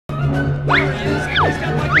He's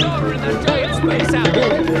got my daughter in that giant space apple.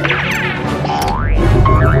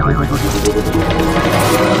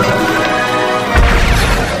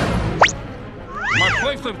 My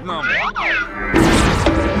placement number.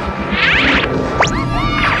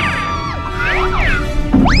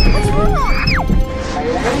 What's wrong?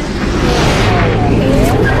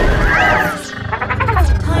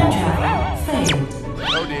 Time travel failed.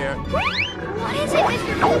 Oh dear. What is it,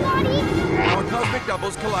 Mr. Peabody? Our cosmic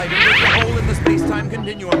doubles collided with the hole in the space-time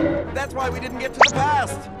continuum. That's why we didn't get to the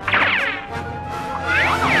past.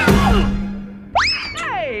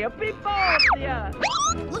 Hey, a big ball for ya.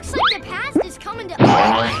 Looks like the past is coming to... I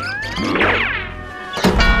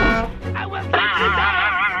will take you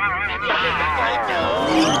down. And you think I'm going to?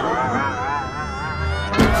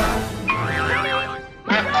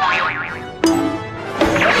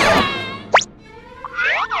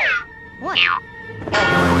 What?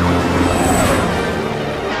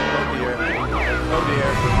 Oh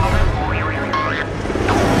dear.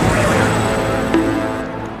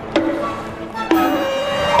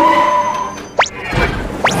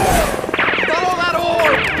 Follow that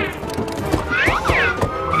orb!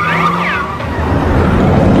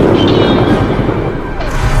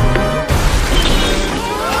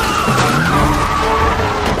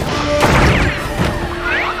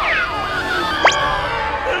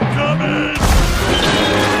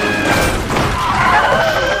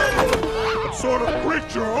 What sort of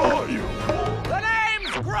creature are you? The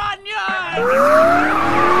name's Grania!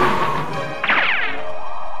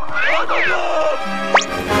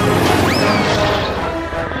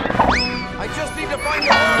 I just need to find the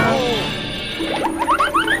wormhole!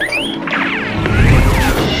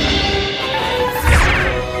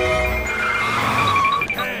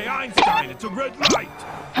 Hey, Einstein, it's a red light.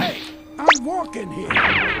 Hey, I'm walking here.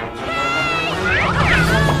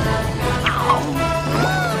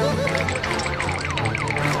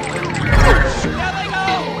 There they go!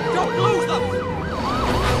 Don't lose them!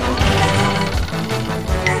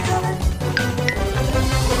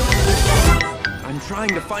 I'm trying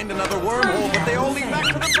to find another wormhole, but they all lead back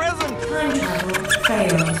to the present! Time travel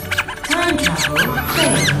failed. Time travel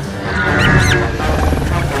failed.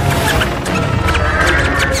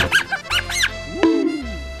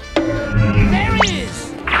 There he is!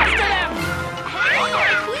 After them! Hey,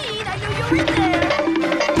 Queen, I know you're in there.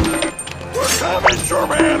 We're coming,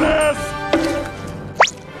 Sherman!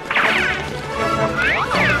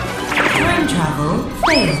 Time travel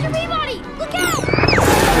failed. Mr. Peabody!